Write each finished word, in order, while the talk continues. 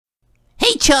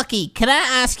Chucky, can I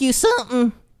ask you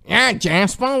something? Yeah,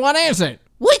 Jasper, what is it?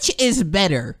 Which is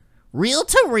better,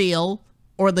 reel-to-reel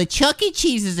or the Chuck E.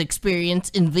 Cheese's experience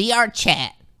in VR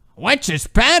chat? Which is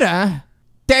better?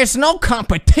 There's no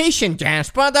competition,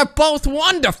 Jasper. They're both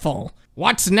wonderful.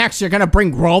 What's next? You're gonna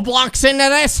bring Roblox into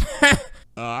this?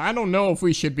 I don't know if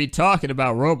we should be talking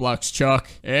about Roblox, Chuck.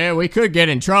 We could get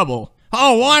in trouble.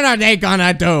 Oh, what are they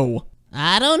gonna do?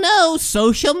 I don't know.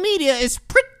 Social media is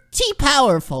pretty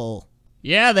powerful.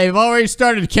 Yeah, they've already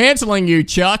started canceling you,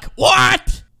 Chuck.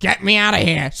 What? Get me out of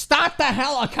here. Stop the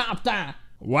helicopter.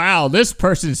 Wow, this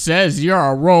person says you're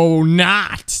a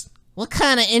ronot. What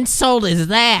kind of insult is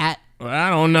that? I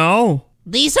don't know.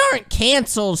 These aren't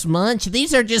cancels, Munch.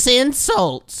 These are just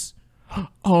insults.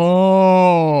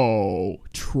 Oh,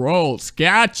 trolls.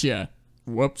 Gotcha.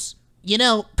 Whoops. You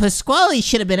know, Pasquale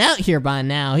should have been out here by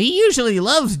now. He usually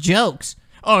loves jokes.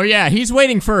 Oh yeah, he's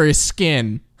waiting for his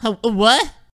skin.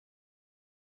 What?